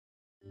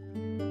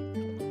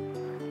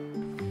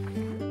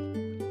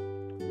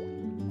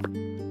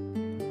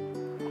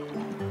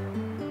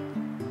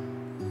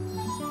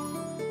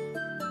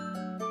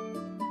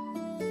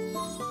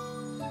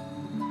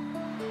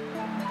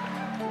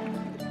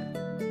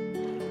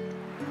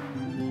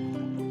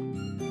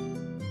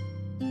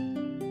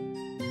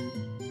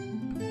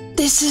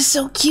This is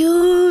so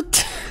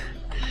cute!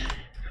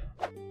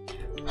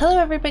 Hello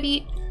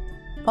everybody!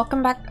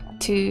 Welcome back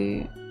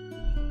to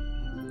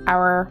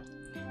our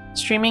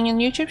streaming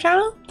and YouTube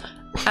channel.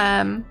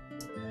 I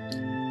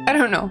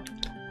don't know.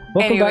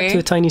 Welcome back to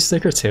a Tiny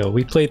Sticker Tale.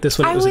 We played this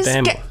when it was a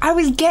demo. I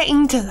was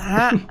getting to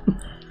that.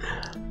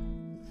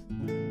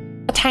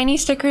 A Tiny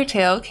Sticker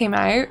Tale came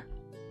out.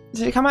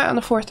 Did it come out on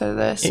the 4th or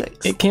the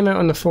 6th? It came out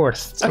on the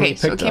 4th, so okay, we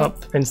picked it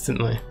up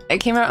instantly. It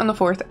came out on the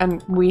 4th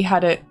and we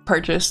had it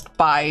purchased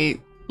by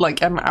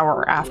like an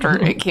hour after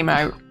it came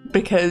out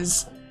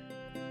because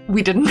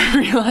we didn't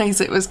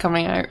realise it was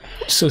coming out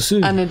so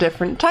soon in a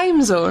different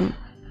time zone.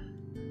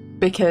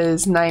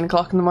 Because 9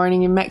 o'clock in the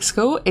morning in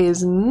Mexico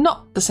is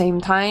not the same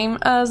time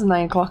as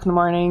 9 o'clock in the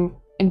morning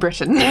in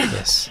Britain.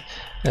 Yes.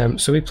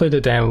 So we played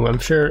the demo.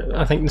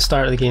 I think the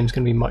start of the game is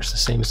going to be much the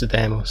same as the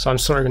demo. So I'm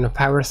sort of going to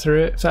power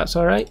through it, if that's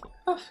alright.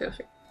 Oh, feel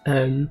free.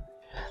 The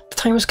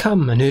time has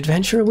come. A new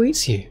adventure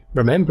awaits you.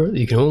 Remember that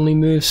you can only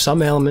move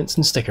some elements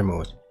in sticker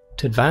mode.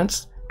 To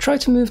advance, try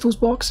to move those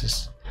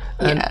boxes.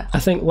 And yeah.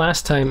 I think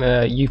last time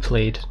you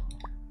played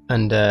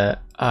and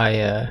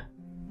I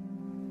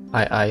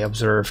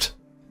observed.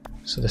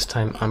 So this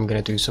time I'm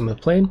going to do some of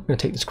the playing. I'm going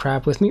to take this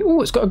crab with me.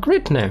 Oh, it's got a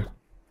grid now.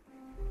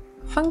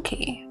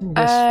 Funky.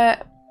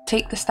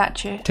 Take the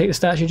statue. Take the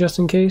statue just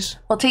in case?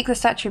 Well, take the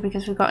statue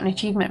because we got an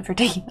achievement for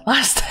taking it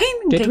last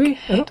time. Did we?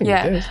 I don't think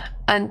we did.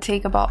 And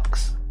take a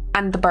box.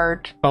 And the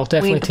bird. I'll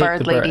definitely take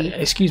the bird.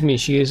 Excuse me,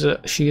 she is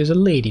a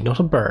lady, not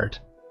a bird.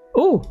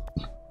 Oh!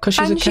 Because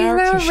she's a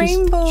character.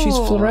 She's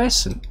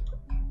fluorescent.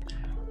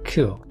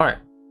 Cool. Alright.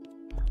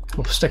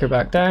 We'll stick her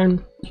back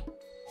down.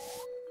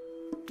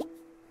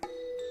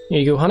 Here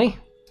you go, honey.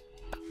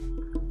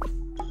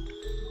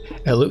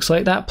 It looks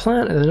like that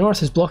plant in the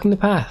north is blocking the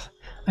path.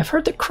 I've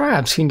heard that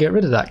crabs can get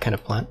rid of that kind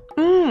of plant.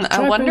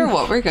 I wonder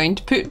what we're going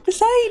to put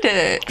beside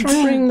it.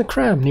 Try bringing the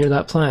crab near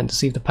that plant to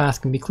see if the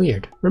path can be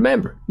cleared.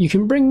 Remember, you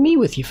can bring me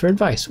with you for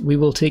advice. We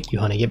will take you,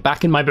 honey. Get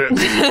back in my book.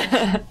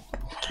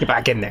 Get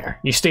back in there.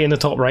 You stay in the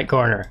top right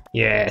corner.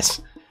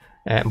 Yes.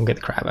 We'll get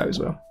the crab out as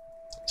well.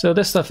 So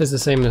this stuff is the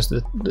same as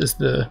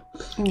the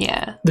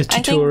yeah. The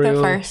tutorial. I think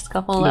the first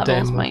couple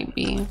levels might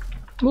be.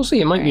 We'll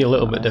see. It might be a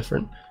little bit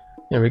different.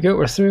 There we go.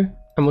 We're through,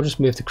 and we'll just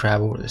move the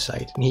crab over to the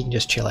side, and he can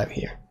just chill out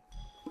here.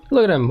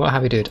 Look at him. What a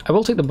happy dude. I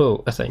will take the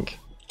boat. I think.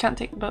 Can't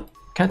take the boat.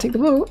 Can't take the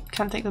boat.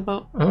 Can't take the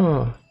boat.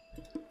 Oh.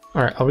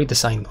 All right. I'll read the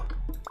sign though.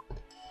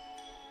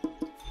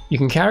 You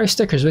can carry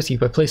stickers with you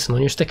by placing them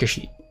on your sticker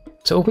sheet.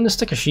 To open the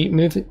sticker sheet,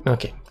 move it.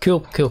 Okay,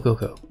 cool.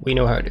 We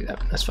know how to do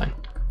that. That's fine.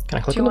 Can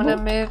I click on the boat? Do you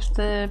want to move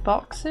the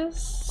boxes?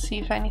 See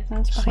if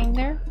anything's behind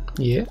there?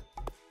 Yeah.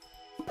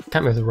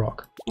 Can't move the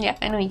rock. Yeah,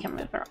 I know you can't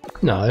move the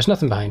rock. No, there's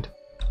nothing behind.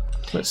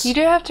 You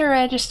do have to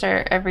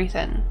register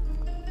everything.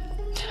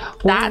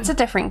 That's a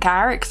different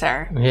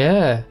character.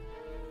 Yeah.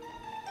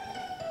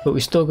 But we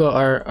still got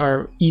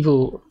our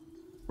evil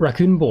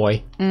raccoon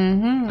boy.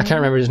 I can't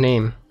remember his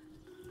name.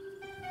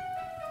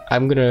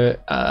 I'm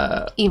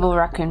gonna evil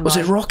raccoon boy. Was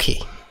it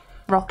Rocky?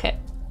 Rocket.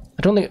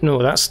 I don't think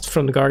that's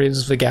from the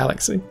Guardians of the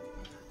Galaxy.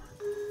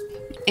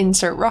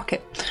 Insert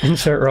rocket.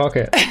 Insert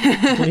rocket.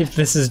 I believe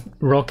this is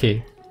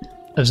Rocky.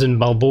 As in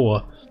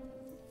Balboa.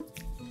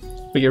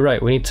 But you're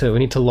right, we need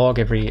to log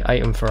every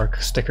item for our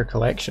sticker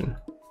collection.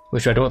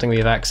 Which I don't think we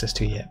have access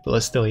to yet, but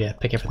let's still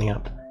pick everything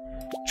up.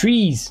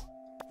 Trees!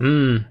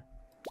 Done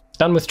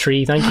with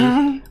tree, thank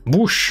you.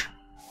 Bush!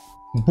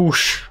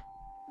 Bush.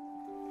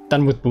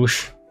 Done with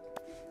bush.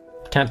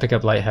 Can't pick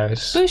up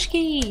lighthouse.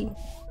 Bushki!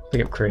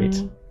 Pick up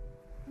crate.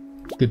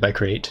 Goodbye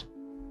crate.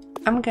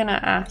 I'm gonna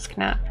ask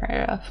Nat for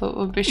a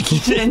photo of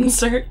Bushki to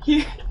insert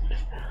here.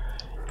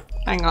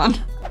 Hang on.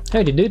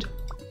 Howdy dude.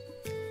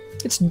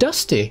 It's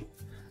Dusty.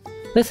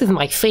 This is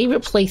my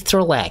favourite place to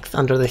relax,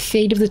 under the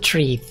shade of the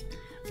trees.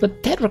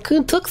 But that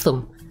raccoon took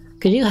them.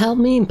 Could you help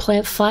me and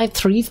plant 5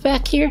 trees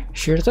back here?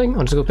 Sure thing,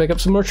 I'll just go pick up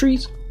some more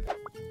trees.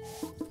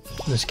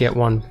 Let's get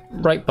one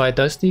right by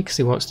Dusty because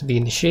he wants to be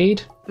in the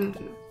shade.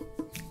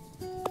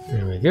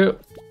 There we go.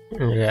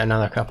 And we get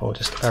another couple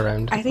just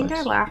around the I think place.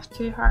 I laughed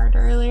too hard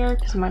earlier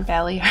because my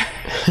belly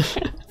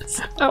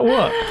hurts. At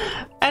what?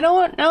 I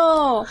don't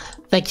know.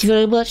 Thank you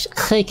very much.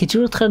 Hey, could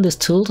you return this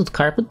tool to the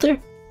carpenter?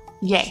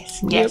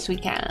 Yes, we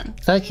can.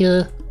 Thank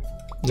you.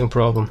 No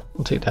problem.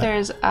 We'll take that.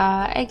 There's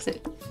an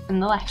exit on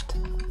the left.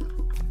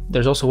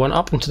 There's also one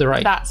up and to the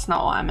right. That's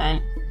not what I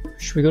meant.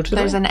 Should we go to the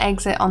There's right? an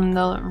exit on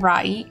the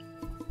right.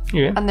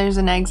 Yeah. And there's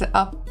an exit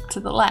up to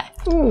the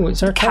left. Oh,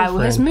 it's our cow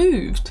has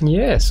moved.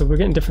 Yeah, so we're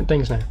getting different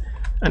things now.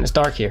 And it's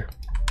dark here.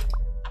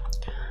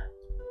 Do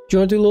you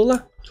want to do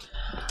Lola?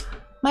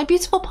 My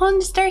beautiful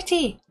pond is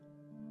dirty.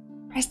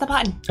 Press the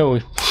button. Oh.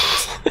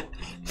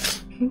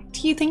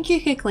 Do you think you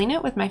could clean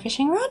it with my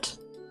fishing rod?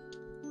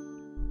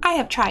 I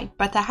have tried,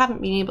 but I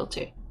haven't been able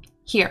to.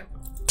 Here,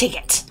 take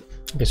it.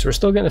 Okay, so we're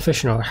still getting the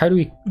fishing rod. What do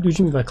you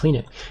mean by clean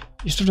it?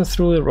 You just have to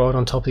throw the rod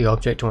on top of the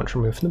object you want to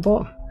remove from the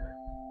bottom.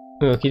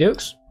 Okie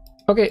dokes.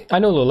 Okay, I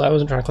know Lola, I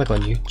wasn't trying to click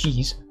on you.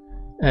 Jeez.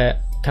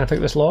 Can I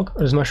pick this log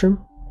or this mushroom?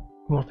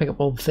 I want to pick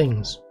up all the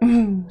things.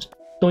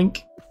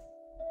 Doink.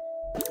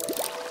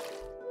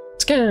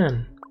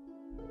 Scan.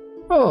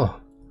 Oh.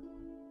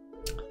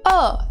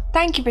 Oh,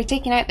 thank you for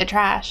taking out the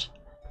trash.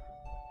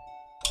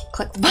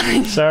 Click the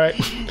button. Sorry.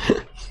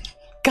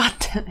 God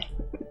damn it.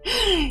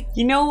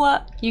 You know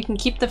what? You can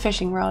keep the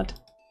fishing rod.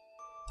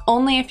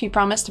 Only if you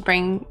promise to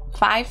bring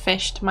 5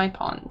 fish to my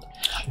pond.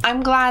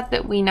 I'm glad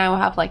that we now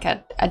have like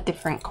a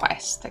different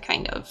quest to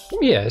kind of...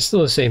 Yeah, it's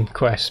still the same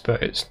quest,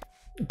 but it's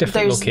a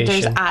different location.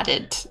 There's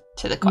added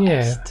to the quest.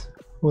 Yeah.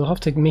 We'll have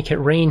to make it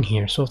rain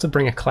here, so we'll have to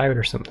bring a cloud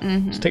or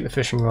something. Let's take the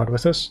fishing rod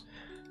with us.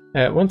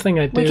 One thing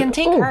I do... We can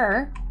take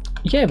her.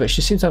 Yeah, but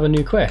she seems to have a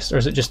new quest. Or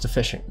is it just the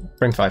fishing?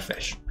 Bring 5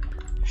 fish.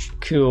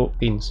 Cool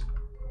beans.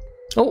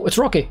 Oh, it's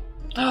Rocky!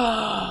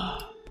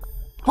 What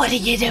are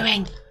you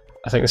doing?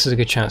 I think this is a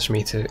good chance for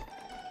me to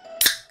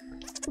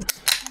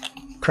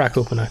crack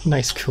open a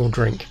nice cool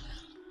drink.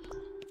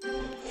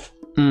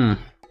 Now,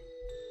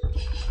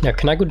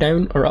 can I go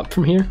down or up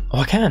from here? Oh,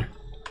 I can!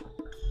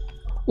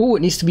 Oh, it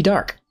needs to be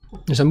dark.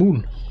 There's a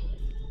moon.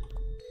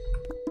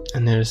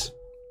 And there's...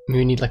 maybe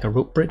we need like a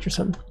rope bridge or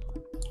something.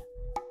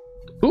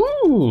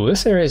 Ooh,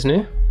 this area is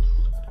new.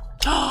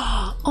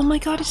 Oh my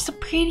god, it's so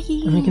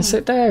pretty. And we can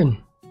sit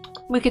down.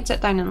 We could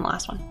sit down in the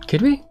last one.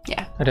 Could we?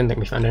 Yeah. I didn't think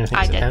we found anything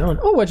to I sit did. down on.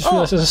 Oh, I just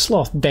realised there's a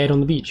sloth dead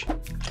on the beach.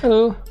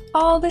 Hello.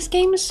 Oh, this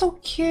game is so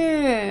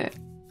cute.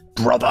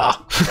 Brother.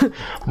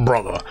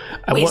 Brother.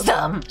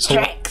 Wisdom,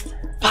 strength,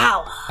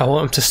 power. I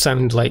want him to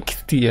sound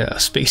like the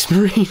Space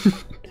Marine.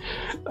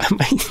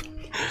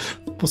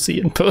 We'll see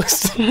in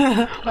post.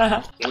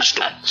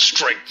 Wisdom,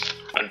 strength,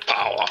 and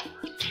power.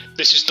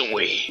 This is the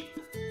way.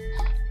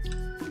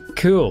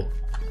 Cool.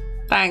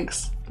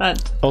 Thanks.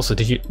 That... Also,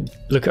 did you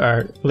look at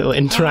our little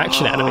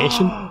interaction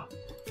animation? I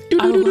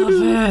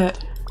love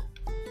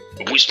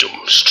it. Wisdom,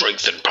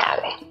 strength, and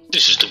power.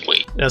 This is the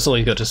way. That's all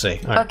you got to say.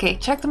 All right. Okay,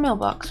 check the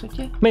mailbox, would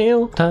you?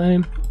 Mail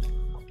time.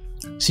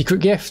 Secret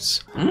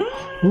gifts.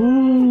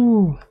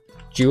 Ooh.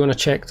 Do you want to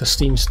check the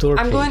Steam store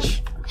I'm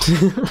page?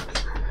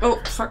 Oh,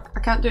 fuck. I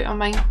can't do it on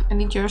mine. I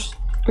need yours.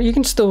 Well, you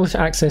can still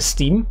access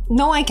Steam.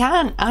 No, I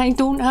can't. I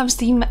don't have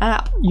Steam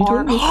app. You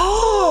don't need...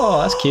 Oh,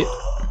 that's cute.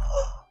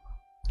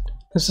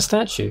 There's a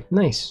statue.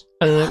 Nice.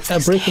 And a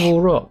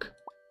breakable rock.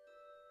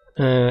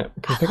 Can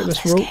we pick up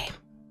this rope?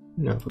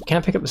 No, we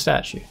can't pick up the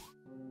statue.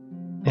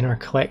 In our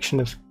collection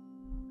of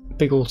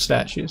big old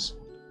statues.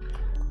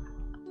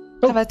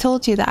 Have I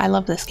told you that I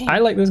love this game? I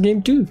like this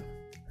game too.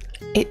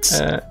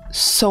 It's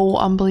so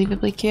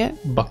unbelievably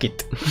cute.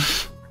 Bucket.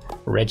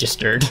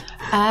 Registered.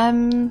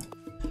 Yeah?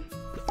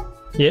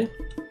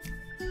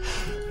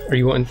 Or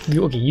you want...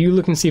 Okay, you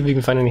look and see if we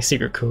can find any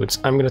secret codes.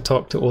 I'm going to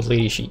talk to Old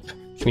Lady Sheep,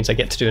 which means I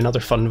get to do another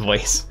fun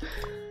voice.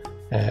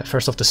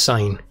 First off, the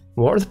sign.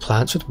 Water the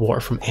plants with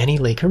water from any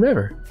lake or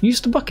river.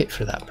 Use the bucket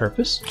for that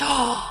purpose.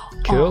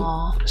 Cool.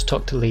 Aww. Let's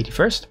talk to the lady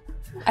first.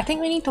 I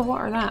think we need to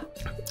water that.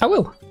 I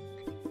will.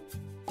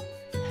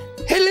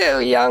 Hello,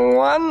 young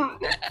one.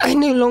 I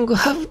no longer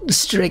have the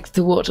strength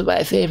to water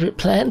my favourite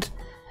plant.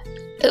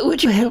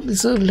 Would you help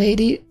this old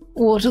lady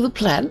water the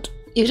plant?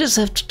 You just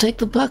have to take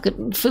the bucket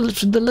and fill it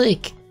from the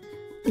lake.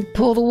 And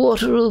pour the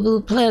water over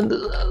the plant.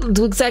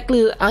 Do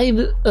exactly. I'm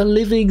a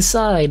living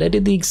sign. I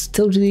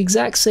told you the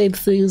exact same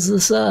thing as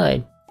the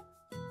sign.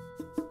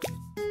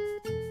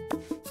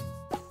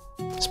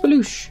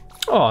 Sploosh.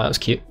 Oh, that was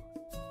cute.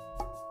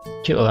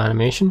 Cute little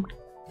animation.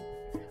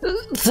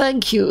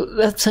 Thank you.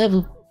 That type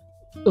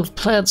of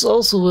plants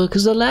also work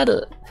as a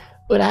ladder.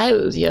 When I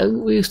was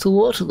young, we used to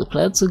water the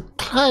plants and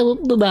climb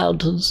up the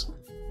mountains.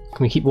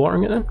 Can we keep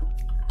watering it then?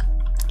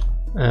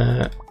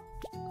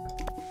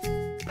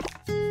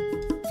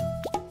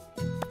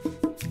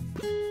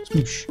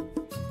 Sploosh.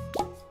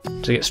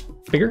 Does it get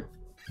bigger?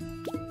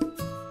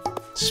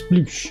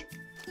 Sploosh.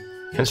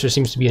 Answer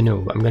seems to be a no,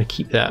 but I'm going to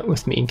keep that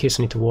with me in case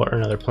I need to water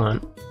another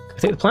plant. Can I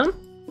take the plant?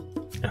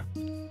 No.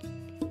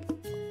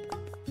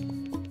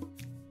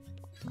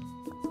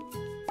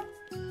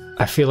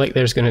 I feel like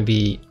there's going to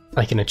be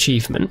like an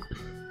achievement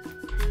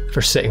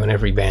for sitting on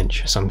every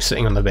bench, so I'm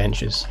sitting on the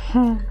benches.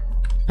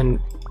 And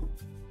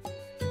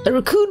a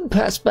raccoon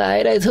passed by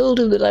and I told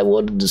him that I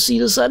wanted to see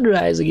the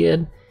sunrise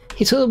again.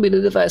 He told me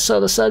that if I saw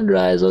the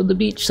sunrise on the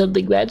beach,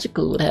 something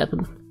magical would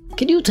happen.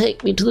 Can you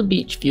take me to the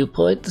beach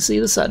viewpoint to see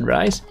the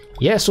sunrise?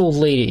 yes, old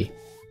lady.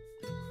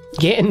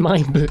 Get in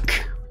my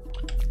book.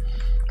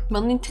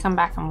 We'll need to come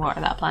back and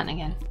water that plant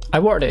again. I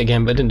watered it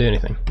again, but it didn't do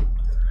anything.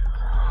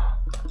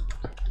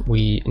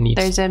 We need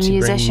There's a to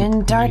musician,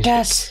 bring music.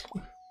 Dardas.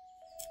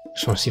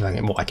 Just want to see if I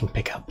can, what I can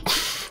pick up.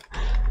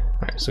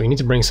 Alright, so we need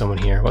to bring someone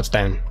here. What's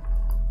down?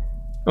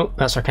 Oh,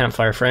 that's our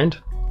campfire friend.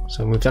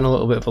 So we've done a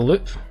little bit of a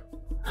loop.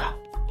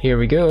 Here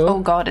we go. Oh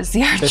god, it's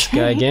the archer. This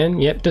guy again.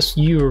 Yep,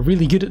 you were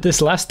really good at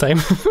this last time.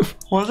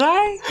 Was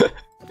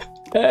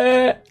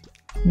I?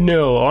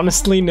 No,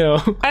 honestly, no.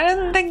 I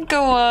didn't think it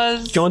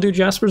was. Do you want to do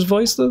Jasper's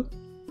voice though?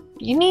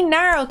 You need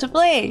Narrow to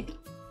play.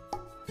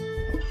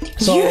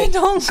 Sorry. You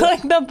don't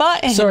click the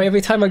button. Sorry,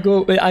 every time I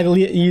go, I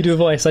let you do a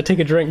voice, I take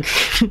a drink.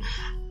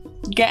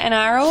 Get an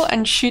arrow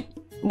and shoot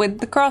with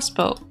the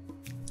crossbow.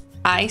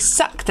 I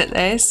sucked at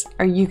this.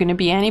 Are you going to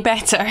be any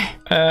better?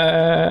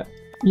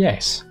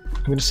 Yes.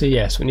 I'm going to say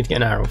yes. We need to get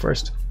an arrow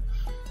first.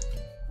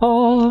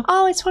 Oh.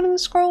 Oh, it's one of the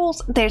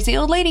scrolls. There's the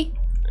old lady.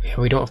 Yeah,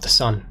 we don't have the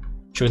sun.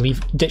 Should we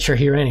ditch her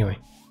here anyway?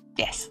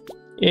 Yes.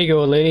 Here you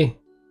go, lady.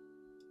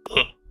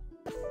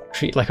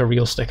 Treat it like a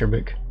real sticker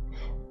book.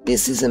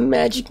 This is a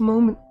magic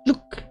moment.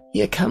 Look,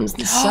 here comes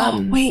the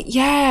sun. Wait,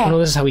 yeah. Oh no,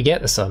 this is how we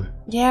get the sun.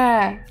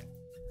 Yeah.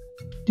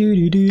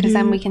 Because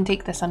then we can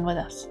take the sun with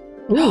us.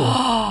 Ooh.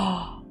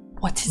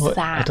 What is What?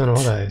 that? I don't know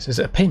what that is. Is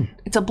it a pin?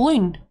 It's a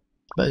balloon.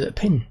 But is it a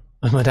pin?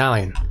 A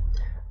medallion.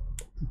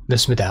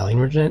 This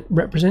medallion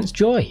represents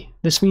joy.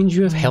 This means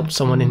you have helped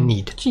someone in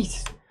need.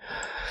 Jeez.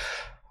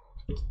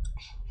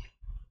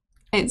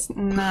 It's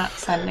not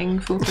sending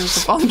photos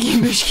of Bonky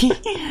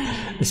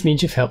Bushki. This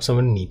means you've helped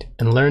someone in need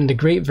and learned the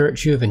great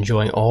virtue of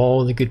enjoying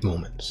all the good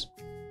moments.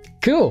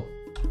 Cool.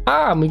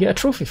 Ah, and we get a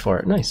trophy for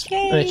it. Nice.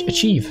 Yay.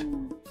 Achieve.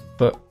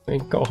 But we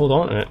got to hold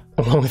on to it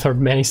along with our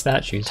many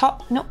statues.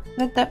 Top, no,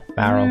 the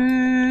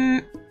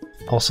Barrel.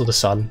 Also the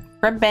sun.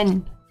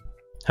 Ribbon.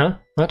 Huh?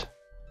 What?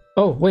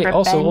 Oh, wait, Ribbon.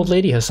 also old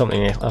lady has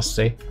something else to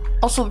say.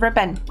 Also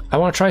ribbon. I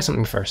want to try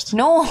something first.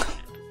 No.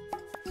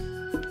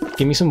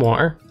 Give me some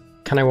water.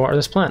 Can I water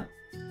this plant?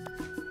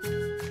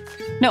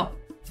 No.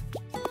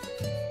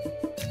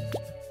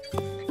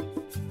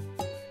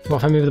 What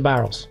if I move the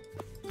barrels?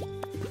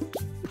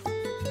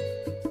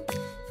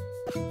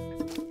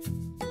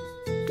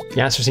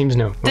 The answer seems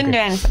no. Didn't do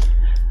anything.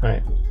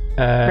 Alright.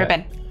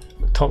 Ribbon.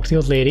 Talk to the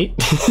old lady.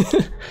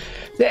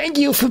 Thank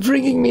you for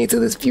bringing me to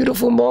this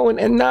beautiful moment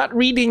and not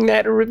reading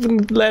that ribbon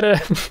letter.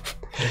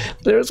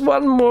 There's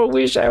one more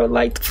wish I would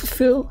like to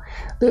fulfill.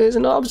 There is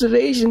an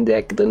observation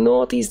deck at the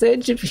northeast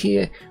edge of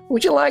here.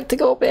 Would you like to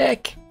go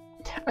back?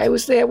 I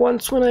was there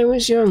once when I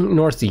was young.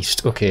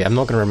 Northeast. Okay, I'm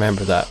not going to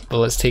remember that, but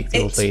let's take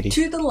the old lady.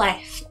 To the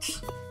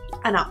left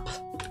and up.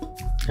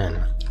 I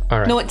know.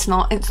 Alright. No, it's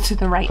not. It's to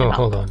the right Oh, and up.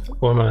 hold on.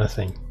 One other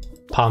thing.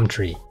 Palm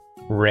tree.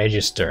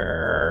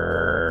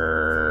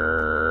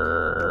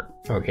 Register.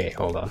 Okay,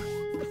 hold on.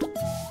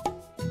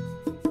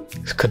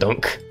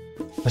 Kadunk.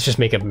 Let's just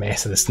make a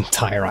mess of this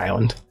entire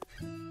island.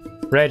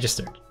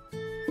 Register.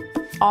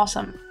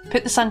 Awesome.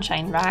 Put the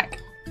sunshine back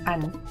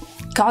and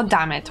god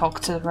damn it, talk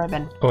to the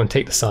ribbon. Oh, and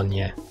take the sun,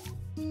 yeah.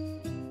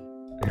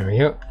 There we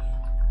go.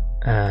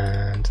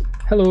 And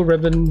hello,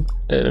 ribbon.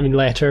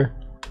 Letter.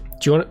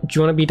 Do you want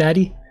to be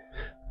daddy?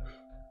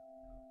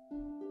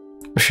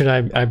 Or should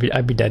I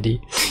be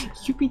daddy?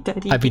 You be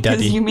daddy. I'd be daddy.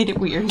 Because you made it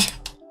weird.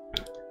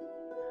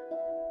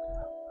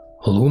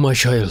 Hello, my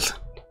child.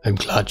 I'm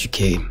glad you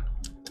came.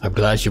 I'm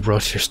glad you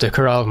brought your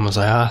sticker album as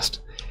I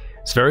asked.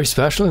 It's very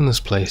special in this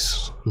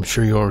place. I'm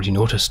sure you already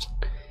noticed.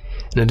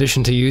 In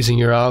addition to using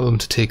your album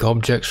to take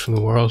objects from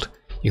the world,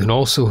 you can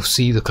also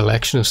see the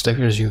collection of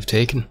stickers you've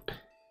taken.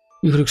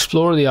 You could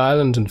explore the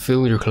island and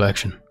fill your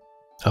collection.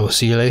 I will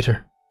see you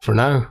later. For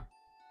now,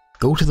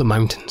 go to the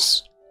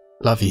mountains.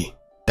 Love you,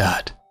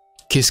 Dad.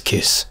 Kiss,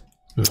 kiss.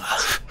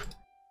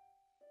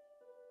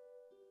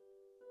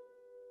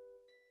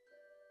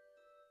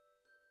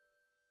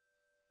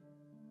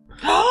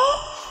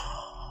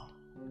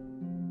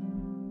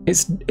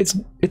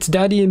 It's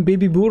Daddy and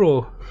Baby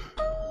Burro.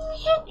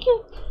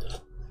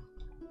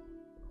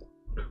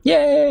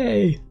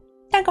 Yay!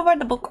 Thank you for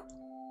the book.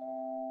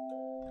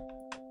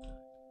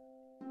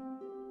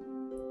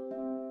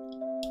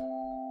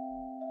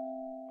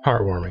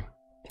 Heartwarming.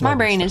 My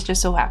brain is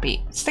just so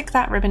happy. Stick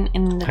that ribbon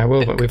in the I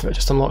will, book. but we've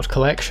just unlocked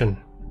collection.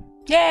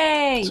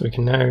 Yay! So we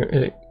can now...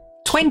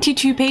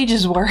 22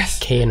 pages worth.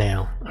 K and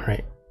L.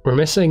 Alright. We're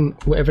missing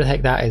whatever the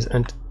heck that is,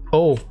 and...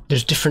 Oh,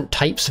 there's different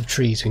types of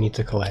trees we need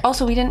to collect.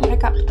 Also, we didn't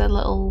pick up the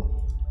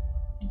little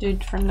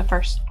dude from the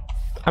first.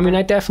 I mean,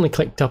 I definitely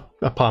clicked up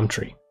a palm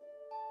tree.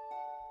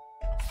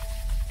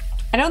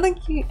 I don't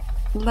think you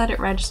let it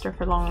register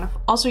for long enough.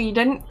 Also, you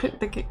didn't put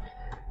the...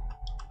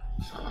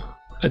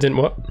 I didn't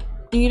what?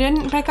 You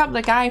didn't pick up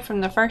the guy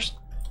from the first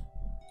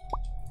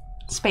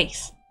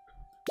space.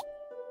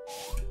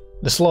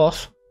 The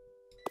sloth?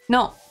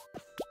 No.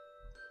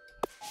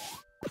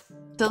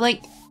 The,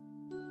 like,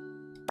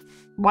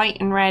 white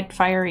and red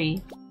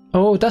fiery.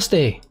 Oh,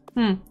 Dusty!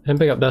 Hmm. I didn't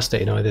pick up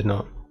Dusty. No, I did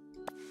not.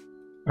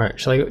 Alright,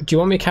 shall I go? Do you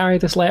want me to carry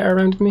this letter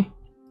around with me?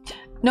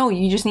 No,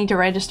 you just need to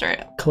register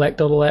it.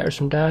 Collect all the letters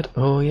from Dad?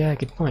 Oh yeah,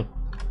 good point.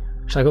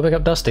 Shall I go pick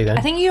up Dusty then?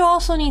 I think you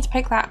also need to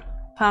pick that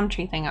palm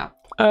tree thing up.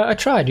 I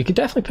tried. You could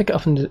definitely pick it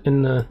up in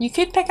the You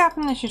could pick up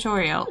in the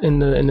tutorial. in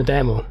the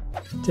demo.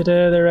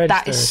 Ta-da, they're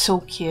registered. That is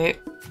so cute.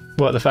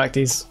 What, the fact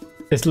he's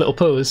his little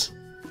pose?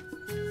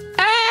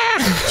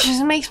 It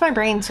just makes my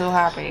brain so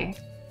happy.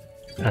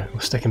 Alright,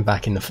 we'll stick him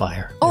back in the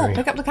fire. Oh, There we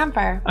pick up the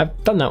campfire. go.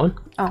 I've done that one.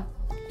 Oh.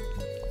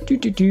 I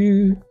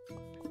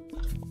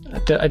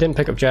didn't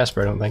pick up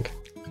Jasper, I don't think.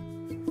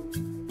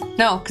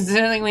 No, because I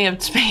don't think we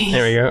have space.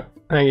 There we go.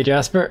 Thank you,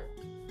 Jasper.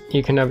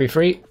 You can now be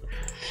free.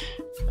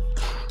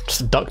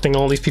 Just abducting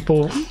all these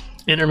people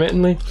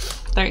intermittently.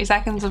 30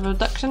 seconds of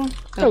abduction.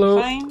 They'll be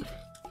Hello. fine.